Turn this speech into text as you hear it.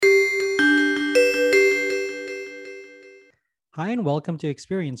Hi, and welcome to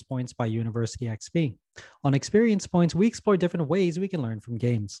Experience Points by University XP. On Experience Points, we explore different ways we can learn from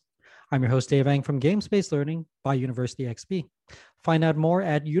games. I'm your host, Dave Ang from Games Based Learning by University XP. Find out more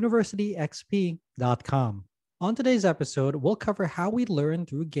at universityxp.com. On today's episode, we'll cover how we learn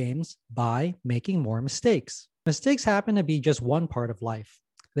through games by making more mistakes. Mistakes happen to be just one part of life.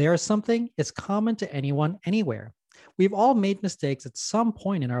 They are something that's common to anyone, anywhere. We've all made mistakes at some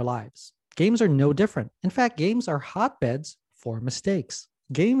point in our lives. Games are no different. In fact, games are hotbeds for mistakes.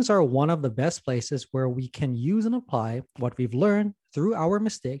 Games are one of the best places where we can use and apply what we've learned through our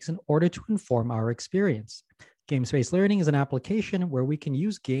mistakes in order to inform our experience. Games-based learning is an application where we can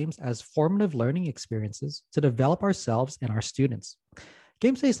use games as formative learning experiences to develop ourselves and our students.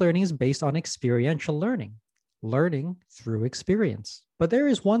 Games-based learning is based on experiential learning through experience. But there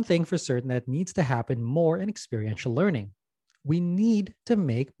is one thing for certain that needs to happen more in experiential learning. We need to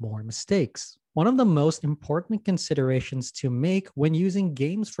make more mistakes. One of the most important considerations to make when using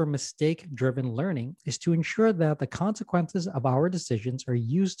games for mistake-driven learning is to ensure that the consequences of our decisions are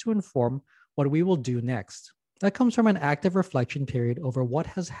used to inform what we will do next. That comes from an active reflection period over what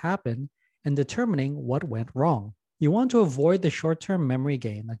has happened and determining what went wrong. You want to avoid the short-term memory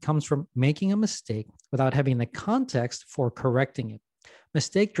gain that comes from making a mistake without having the context for correcting it.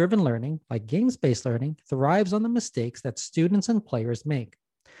 Mistake-driven learning, like games-based learning, thrives on the mistakes that students and players make.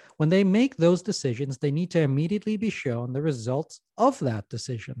 When they make those decisions, they need to immediately be shown the results of that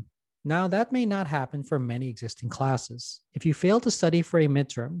decision. Now, that may not happen for many existing classes. If you fail to study for a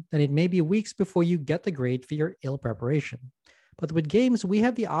midterm, then it may be weeks before you get the grade for your ill preparation. But with games, we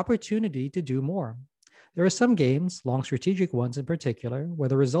have the opportunity to do more. There are some games, long strategic ones in particular, where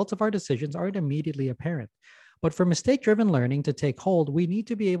the results of our decisions aren't immediately apparent. But for mistake-driven learning to take hold, we need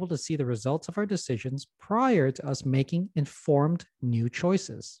to be able to see the results of our decisions prior to us making informed new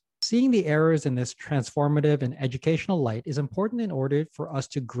choices. Seeing the errors in this transformative and educational light is important in order for us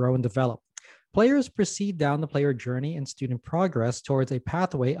to grow and develop. Players proceed down the player journey and student progress towards a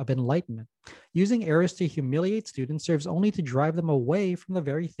pathway of enlightenment. Using errors to humiliate students serves only to drive them away from the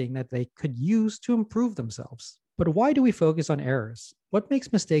very thing that they could use to improve themselves. But why do we focus on errors? What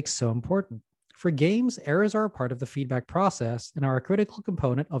makes mistakes so important? For games, errors are a part of the feedback process and are a critical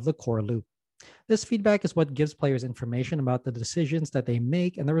component of the core loop. This feedback is what gives players information about the decisions that they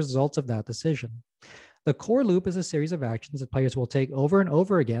make and the results of that decision. The core loop is a series of actions that players will take over and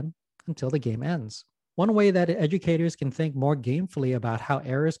over again until the game ends. One way that educators can think more gamefully about how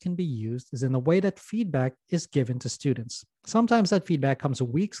errors can be used is in the way that feedback is given to students. Sometimes that feedback comes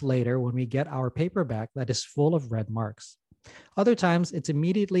weeks later when we get our paper back that is full of red marks. Other times, it's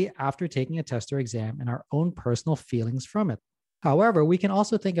immediately after taking a test or exam and our own personal feelings from it. However, we can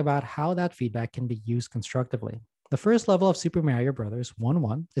also think about how that feedback can be used constructively. The first level of Super Mario Bros.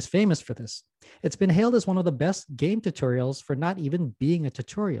 1-1 is famous for this. It's been hailed as one of the best game tutorials for not even being a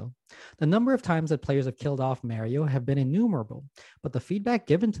tutorial. The number of times that players have killed off Mario have been innumerable, but the feedback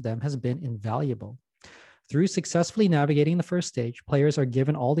given to them has been invaluable. Through successfully navigating the first stage, players are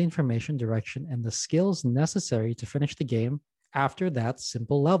given all the information, direction, and the skills necessary to finish the game after that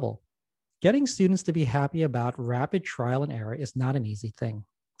simple level. Getting students to be happy about rapid trial and error is not an easy thing.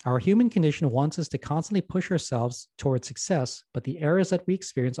 Our human condition wants us to constantly push ourselves towards success, but the errors that we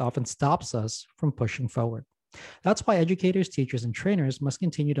experience often stops us from pushing forward. That's why educators, teachers, and trainers must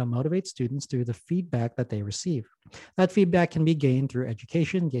continue to motivate students through the feedback that they receive. That feedback can be gained through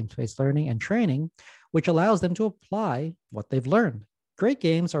education, games-based learning, and training, which allows them to apply what they've learned. Great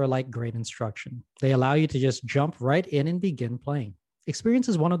games are like great instruction. They allow you to just jump right in and begin playing. Experience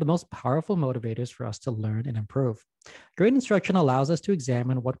is one of the most powerful motivators for us to learn and improve. Great instruction allows us to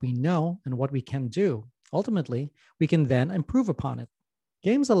examine what we know and what we can do. Ultimately, we can then improve upon it.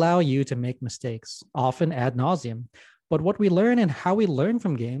 Games allow you to make mistakes, often ad nauseum, but what we learn and how we learn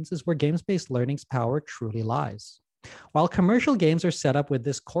from games is where games-based learning's power truly lies. While commercial games are set up with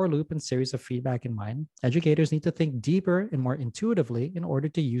this core loop and series of feedback in mind, educators need to think deeper and more intuitively in order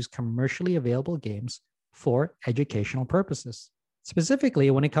to use commercially available games for educational purposes.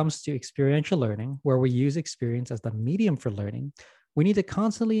 Specifically, when it comes to experiential learning, where we use experience as the medium for learning, we need to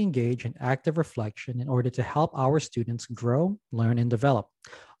constantly engage in active reflection in order to help our students grow, learn, and develop.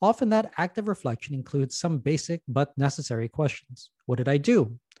 Often that active reflection includes some basic but necessary questions. What did I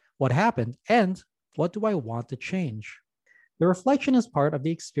do? What happened? And what do I want to change? The reflection is part of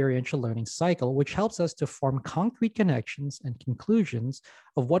the experiential learning cycle, which helps us to form concrete connections and conclusions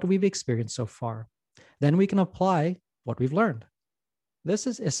of what we've experienced so far. Then we can apply what we've learned. This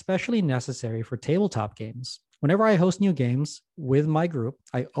is especially necessary for tabletop games. Whenever I host new games with my group,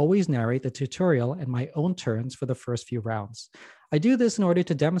 I always narrate the tutorial and my own turns for the first few rounds. I do this in order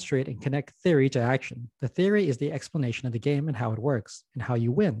to demonstrate and connect theory to action. The theory is the explanation of the game and how it works and how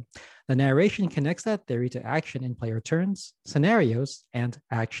you win. The narration connects that theory to action in player turns, scenarios, and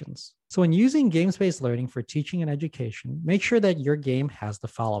actions. So when using games-based learning for teaching and education, make sure that your game has the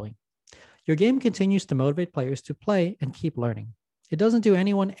following. Your game continues to motivate players to play and keep learning. It doesn't do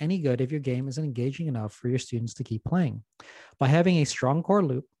anyone any good if your game isn't engaging enough for your students to keep playing. By having a strong core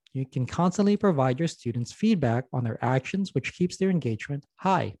loop, you can constantly provide your students feedback on their actions, which keeps their engagement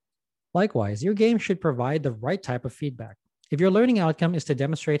high. Likewise, your game should provide the right type of feedback. If your learning outcome is to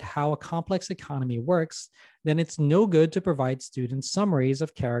demonstrate how a complex economy works, then it's no good to provide students summaries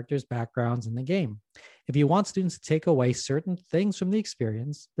of characters' backgrounds in the game. If you want students to take away certain things from the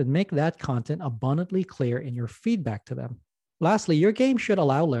experience, then make that content abundantly clear in your feedback to them. Lastly, your game should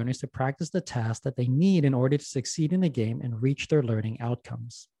allow learners to practice the tasks that they need in order to succeed in the game and reach their learning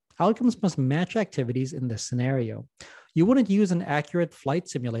outcomes. Outcomes must match activities in this scenario. You wouldn't use an accurate flight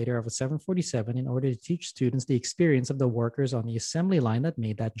simulator of a 747 in order to teach students the experience of the workers on the assembly line that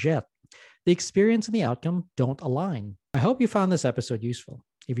made that jet. The experience and the outcome don't align. I hope you found this episode useful.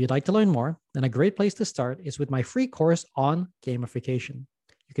 If you'd like to learn more, then a great place to start is with my free course on gamification.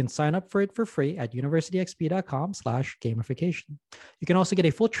 You can sign up for it for free at universityxp.com/gamification. You can also get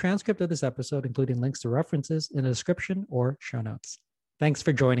a full transcript of this episode, including links to references in the description or show notes. Thanks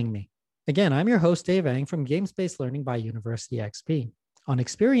for joining me. Again, I'm your host, Dave Ang from Games-Based Learning by University XP. On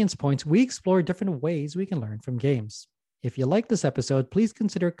Experience Points, we explore different ways we can learn from games. If you like this episode, please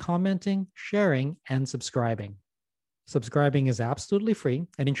consider commenting, sharing, and subscribing. Subscribing is absolutely free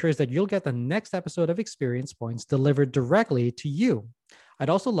and ensures that you'll get the next episode of Experience Points delivered directly to you.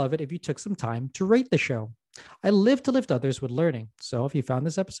 I'd also love it if you took some time to rate the show. I live to lift others with learning, so if you found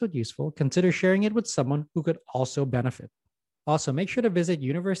this episode useful, consider sharing it with someone who could also benefit. Also, make sure to visit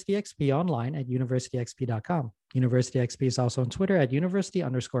University XP online at universityxp.com. University XP is also on Twitter at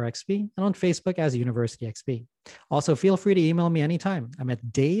university_XP and on Facebook as University XP. Also, feel free to email me anytime. I'm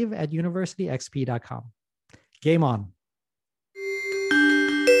at dave@universityxp.com. Game on.